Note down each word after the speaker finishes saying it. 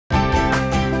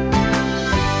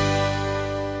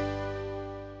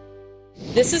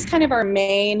this is kind of our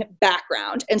main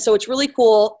background. And so it's really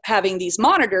cool having these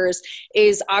monitors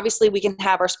is obviously we can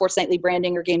have our Sports Nightly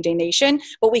branding or Game Day Nation,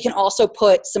 but we can also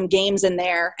put some games in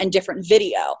there and different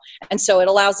video. And so it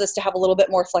allows us to have a little bit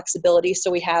more flexibility.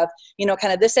 So we have,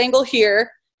 kind of this angle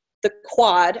here, the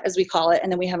quad as we call it,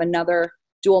 and then we have another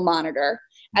dual monitor.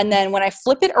 And then when I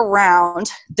flip it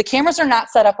around, the cameras are not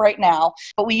set up right now,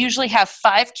 but we usually have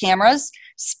 5 cameras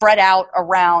spread out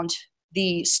around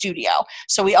the studio.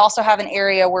 So we also have an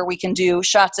area where we can do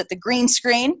shots at the green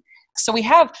screen. So we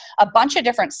have a bunch of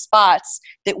different spots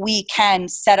that we can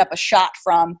set up a shot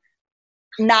from,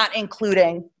 not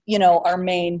including, our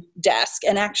main desk.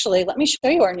 And actually, let me show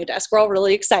you our new desk. We're all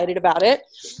really excited about it.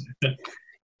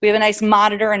 We have a nice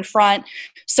monitor in front.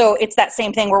 So it's that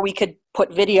same thing where we could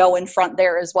put video in front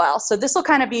there as well. So this will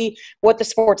kind of be what the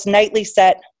Sports Nightly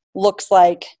set looks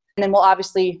like. And then we'll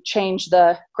obviously change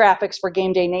the graphics for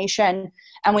Game Day Nation.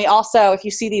 And we also, if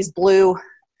you see these blue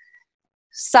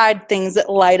side things that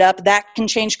light up, that can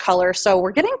change color. So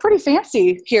we're getting pretty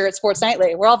fancy here at Sports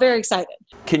Nightly. We're all very excited.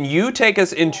 Can you take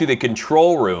us into the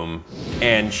control room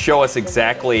and show us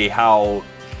exactly how,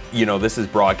 this is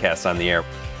broadcast on the air?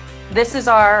 This is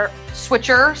our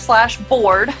switcher /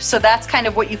 board. So that's kind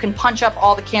of what you can punch up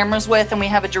all the cameras with. And we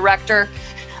have a director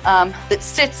that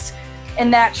sits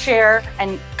in that chair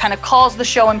and kind of calls the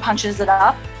show and punches it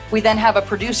up. We then have a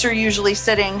producer usually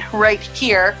sitting right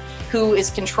here who is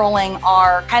controlling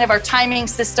our timing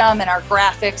system and our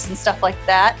graphics and stuff like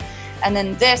that. And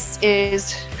then this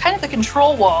is kind of the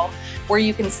control wall where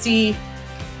you can see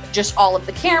just all of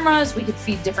the cameras. We could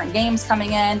feed different games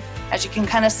coming in. As you can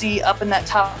kind of see up in that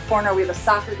top corner, we have a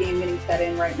soccer game getting fed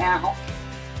in right now.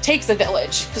 Takes a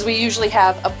village because we usually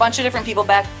have a bunch of different people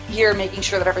back here making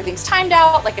sure that everything's timed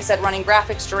out. Like I said, running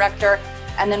graphics director.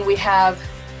 And then we have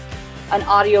an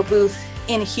audio booth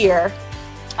in here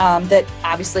that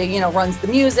obviously, runs the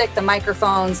music, the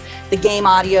microphones, the game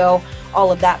audio,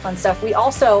 all of that fun stuff. We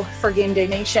also, for Game Day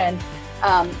Nation,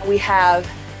 we have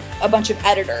a bunch of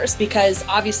editors because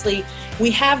obviously we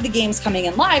have the games coming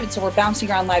in live, and so we're bouncing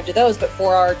around live to those. But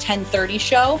for our 10:30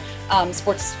 show,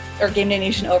 Sports or Game Day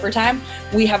Nation Overtime,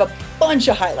 we have a bunch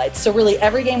of highlights. So really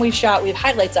every game we've shot, we have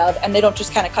highlights of, and they don't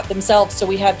just kind of cut themselves. So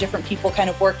we have different people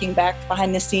kind of working back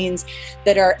behind the scenes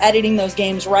that are editing those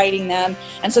games, writing them.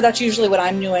 And so that's usually what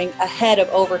I'm doing ahead of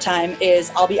Overtime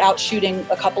is I'll be out shooting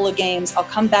a couple of games. I'll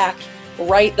come back,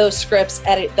 write those scripts,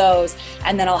 edit those,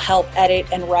 and then I'll help edit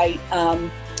and write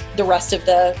the rest of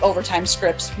the Overtime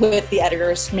scripts with the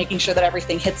editors, making sure that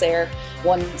everything hits air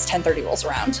once 10:30 rolls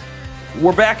around.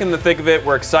 We're back in the thick of it.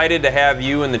 We're excited to have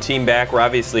you and the team back. We're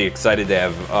obviously excited to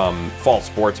have fall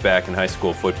sports back in high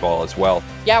school football as well.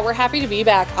 Yeah, we're happy to be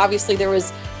back. Obviously, there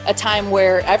was a time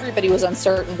where everybody was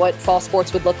uncertain what fall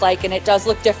sports would look like, and it does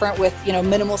look different with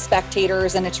minimal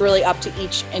spectators, and it's really up to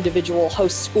each individual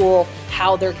host school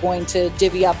how they're going to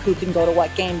divvy up who can go to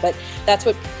what game. But that's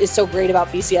what is so great about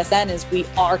BCSN is we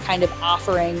are kind of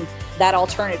offering that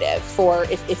alternative for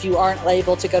if you aren't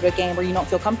able to go to a game or you don't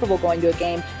feel comfortable going to a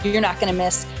game, you're not going to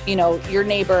miss your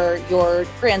neighbor, your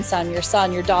grandson, your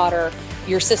son, your daughter,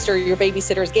 your sister, your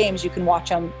babysitter's games. You can watch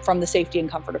them from the safety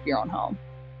and comfort of your own home.